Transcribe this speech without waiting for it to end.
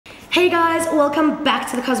Hey guys, welcome back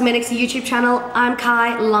to the Cosmetix YouTube channel. I'm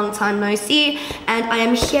Kai, long time no see, and I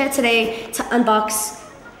am here today to unbox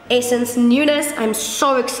Essence Newness. I'm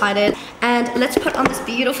so excited, and let's put on this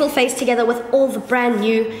beautiful face together with all the brand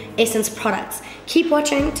new Essence products. Keep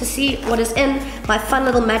watching to see what is in my fun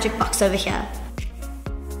little magic box over here.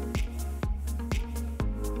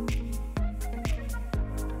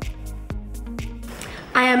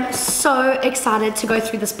 I am so excited to go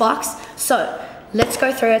through this box, so let's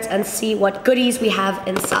go through it and see what goodies we have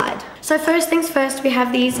inside. So first things first, we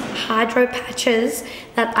have these hydro patches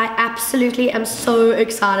that I absolutely am so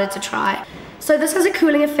excited to try. So this has a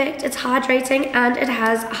cooling effect, it's hydrating, and it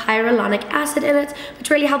has hyaluronic acid in it, which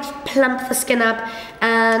really helps plump the skin up,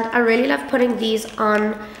 and I really love putting these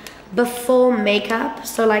on before makeup,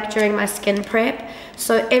 so like during my skin prep,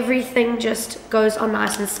 so everything just goes on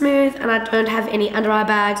nice and smooth, and I don't have any under eye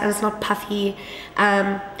bags, and it's not puffy,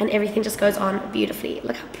 and everything just goes on beautifully.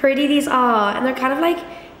 Look how pretty these are, and they're kind of like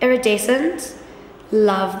iridescent.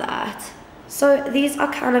 Love that. So these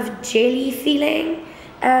are kind of jelly feeling,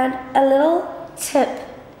 and a little tip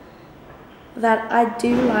that I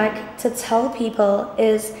do like to tell people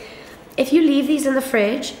is if you leave these in the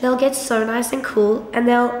fridge, they'll get so nice and cool, and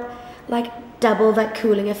they'll like double that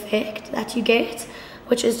cooling effect that you get,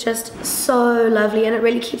 which is just so lovely, and it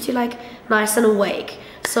really keeps you like nice and awake.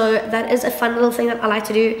 So that is a fun little thing that I like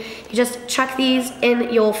to do. You just chuck these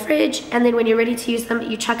in your fridge, and then when you're ready to use them,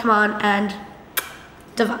 you chuck them on and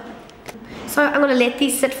divine. So I'm gonna let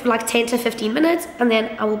these sit for like 10 to 15 minutes, and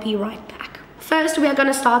then I will be right back. First, we are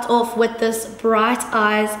gonna start off with this Bright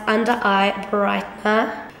Eyes Under Eye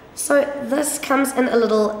Brightener. So this comes in a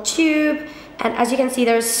little tube, and as you can see,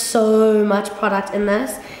 there's so much product in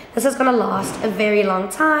this. This is gonna last a very long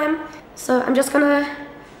time. So I'm just gonna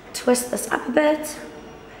twist this up a bit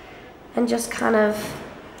and just kind of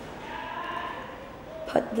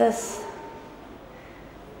put this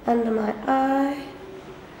under my eye,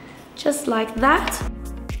 just like that.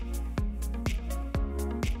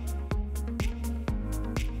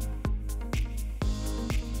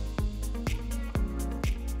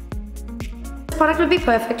 Product would be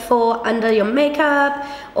perfect for under your makeup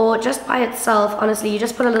or just by itself. Honestly, you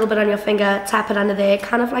just put a little bit on your finger, tap it under there,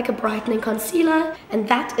 kind of like a brightening concealer, and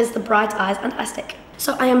that is the Bright Eyes Under Eye Stick.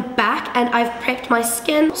 So I am back and I've prepped my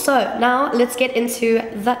skin. So now let's get into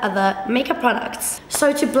the other makeup products.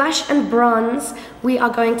 So to blush and bronze, we are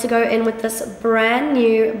going to go in with this brand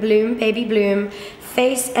new Bloom Baby Bloom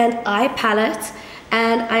face and eye palette,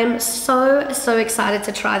 and I'm so excited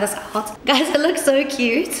to try this out. Guys, it looks so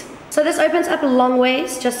cute. So this opens up long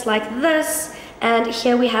ways, just like this, and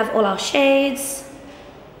here we have all our shades.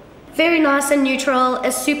 Very nice and neutral, a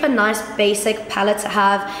super nice basic palette to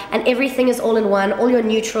have, and everything is all in one. All your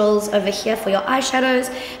neutrals over here for your eyeshadows,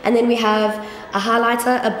 and then we have a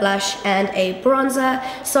highlighter, a blush, and a bronzer.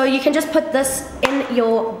 So you can just put this in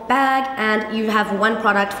your bag and you have one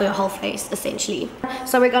product for your whole face, essentially.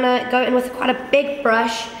 So we're gonna go in with quite a big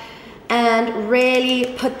brush and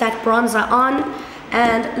really put that bronzer on.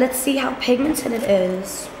 And let's see how pigmented it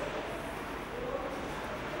is.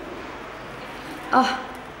 Oh,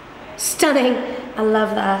 stunning. I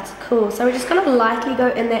love that. Cool. So we're just gonna lightly go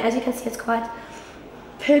in there. As you can see, it's quite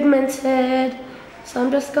pigmented. So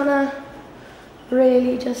I'm just gonna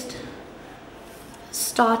really just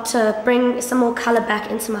start to bring some more color back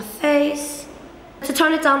into my face. To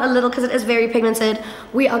tone it down a little, because it is very pigmented,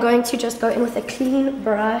 we are going to just go in with a clean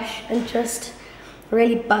brush and just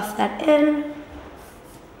really buff that in.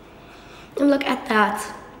 And look at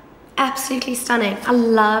that, absolutely stunning. I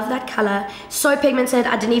love that color, so pigmented.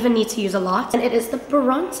 I didn't even need to use a lot. And it is the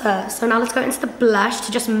bronzer. So now let's go into the blush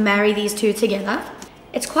to just marry these two together.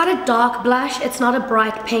 It's quite a dark blush, it's not a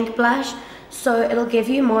bright pink blush, so it'll give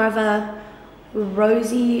you more of a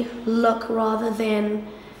rosy look rather than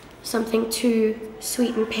something too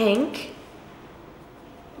sweet and pink.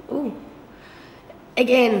 Ooh,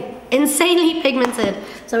 again, insanely pigmented.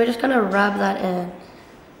 So we're just gonna rub that in.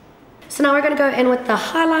 So now we're gonna go in with the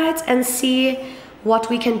highlights and see what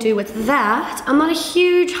we can do with that. I'm not a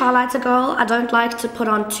huge highlighter girl. I don't like to put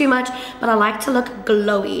on too much, but I like to look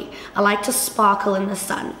glowy. I like to sparkle in the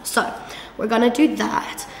sun. So we're gonna do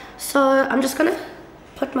that. So I'm just gonna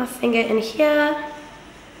put my finger in here,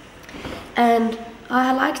 and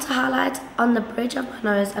I like to highlight on the bridge of my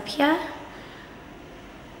nose up here,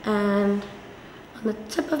 and on the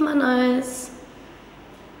tip of my nose.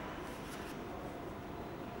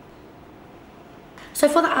 So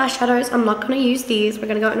for the eyeshadows, I'm not going to use these. We're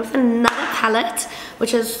going to go in with another palette,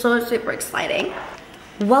 which is so super exciting.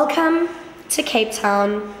 Welcome to Cape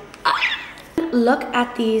Town. Look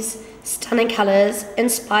at these stunning colors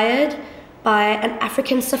inspired by an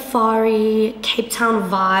African safari, Cape Town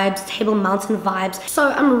vibes, Table Mountain vibes. So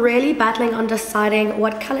I'm really battling on deciding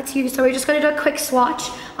what color to use. So we're just gonna do a quick swatch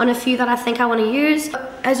on a few that I think I wanna use.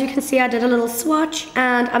 As you can see, I did a little swatch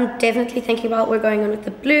and I'm definitely thinking about we're going on with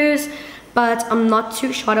the blues, but I'm not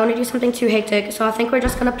too sure. I don't wanna do something too hectic. So I think we're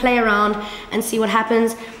just gonna play around and see what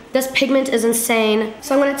happens. This pigment is insane.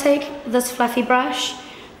 So I'm gonna take this fluffy brush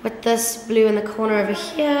with this blue in the corner over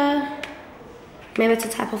here. Maybe to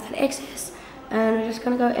tap off that excess. And we're just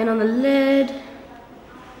gonna go in on the lid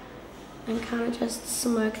and kind of just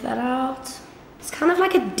smoke that out. It's kind of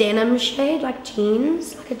like a denim shade, like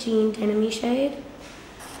jeans, like a jean denim-y shade.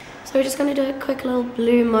 So we're just gonna do a quick little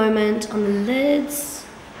blue moment on the lids.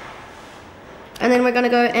 And then we're gonna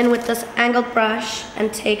go in with this angled brush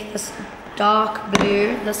and take this dark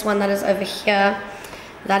blue, this one that is over here.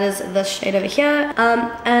 That is this shade over here.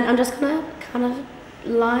 And I'm just gonna kind of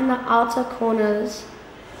line the outer corners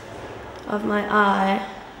of my eye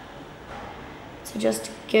to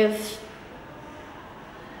just give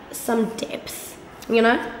some depth, you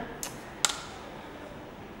know?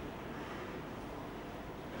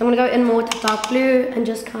 I'm gonna go in more with the dark blue and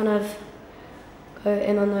just kind of go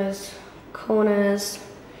in on those corners,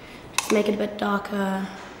 just make it a bit darker.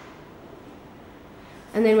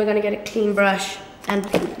 And then we're gonna get a clean brush and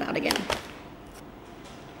blend it out again.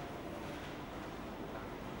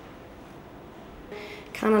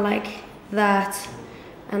 Kind of like that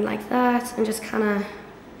and like that, and just kind of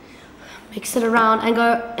mix it around and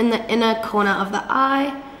go in the inner corner of the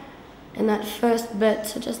eye in that first bit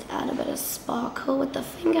to just add a bit of sparkle with the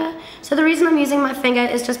finger. So the reason I'm using my finger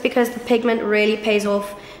is just because the pigment really pays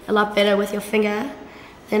off a lot better with your finger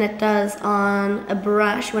than it does on a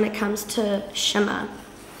brush when it comes to shimmer.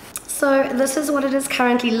 So this is what it is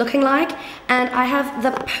currently looking like, and I have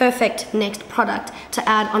the perfect next product to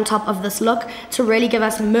add on top of this look to really give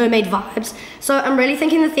us mermaid vibes. So I'm really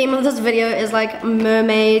thinking the theme of this video is like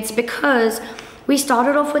mermaids, because we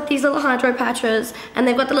started off with these little hydro patches and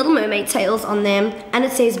they've got the little mermaid tails on them and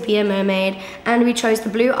it says be a mermaid, and we chose the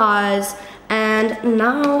blue eyes, and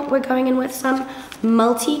now we're going in with some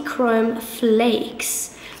multi-chrome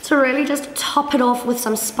flakes to really just top it off with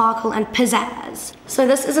some sparkle and pizzazz. So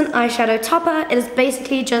this is an eyeshadow topper. It is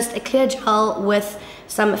basically just a clear gel with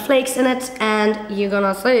some flakes in it, and you're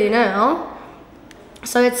gonna see now.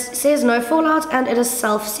 So it says no fallout and it is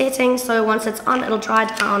self-setting, so once it's on it'll dry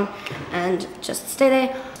down and just stay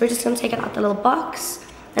there. We're just gonna take it out the little box,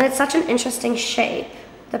 and it's such an interesting shape,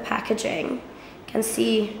 the packaging. You can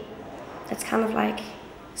see it's kind of like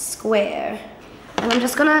square, and I'm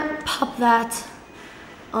just gonna pop that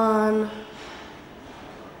on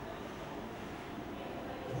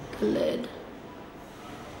the lid.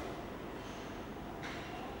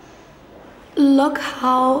 Look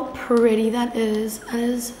how pretty that is. That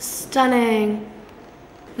is stunning.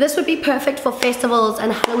 This would be perfect for festivals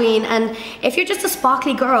and Halloween, and if you're just a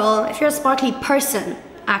sparkly girl, if you're a sparkly person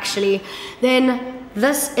actually, then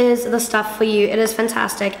this is the stuff for you. It is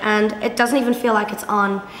fantastic, and it doesn't even feel like it's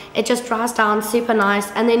on. It just dries down super nice,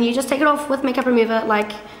 and then you just take it off with makeup remover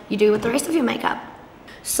like you do with the rest of your makeup.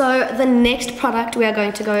 So the next product we are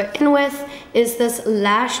going to go in with is this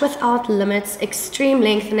Lash Without Limits Extreme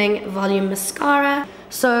Lengthening Volume Mascara.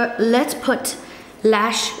 So let's put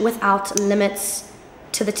Lash Without Limits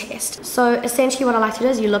to the test. So essentially what I like to do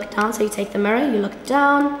is you look down, so you take the mirror, you look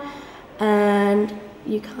down, and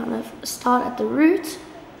you kind of start at the root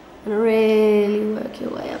and really work your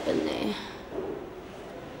way up in there.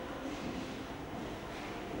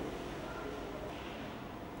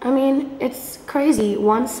 I mean, it's crazy.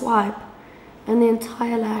 One swipe and the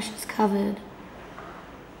entire lash is covered.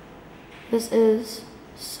 This is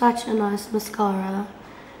such a nice mascara,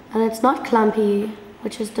 and it's not clumpy,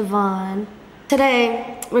 which is divine.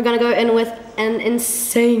 Today, we're gonna go in with an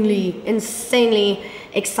insanely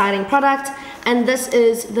exciting product, and this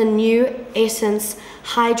is the new Essence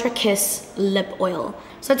Hydra Kiss Lip Oil.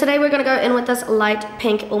 So today we're gonna go in with this light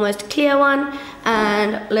pink, almost clear one,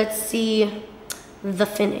 and let's see the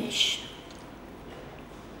finish.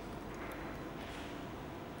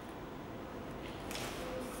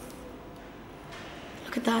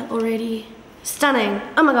 Look at that already. Stunning.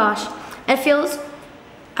 Oh my gosh. It feels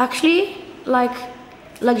actually like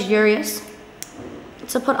luxurious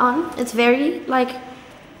to put on. It's very like,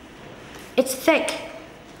 it's thick,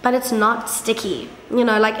 but it's not sticky. You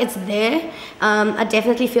know, like it's there. I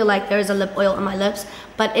definitely feel like there is a lip oil on my lips,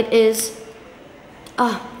 but it is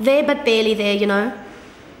there but barely there, you know.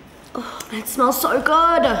 Oh, it smells so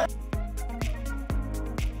good.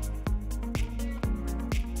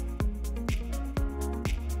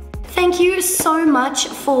 thank you so much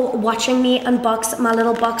for watching me unbox my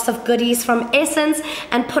little box of goodies from Essence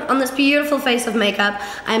and put on this beautiful face of makeup.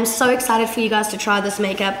 I am so excited for you guys to try this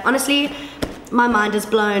makeup. Honestly, my mind is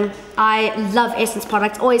blown. I love Essence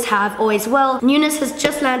products, always have, always will. Newness has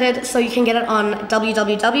just landed, so you can get it on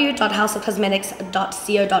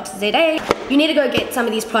www.houseofcosmetics.co.za. You need to go get some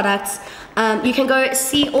of these products. You can go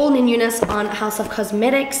see all the Newness on House of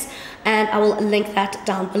Cosmetics, and I will link that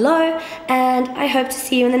down below. And I hope to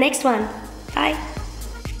see you in the next one. Bye.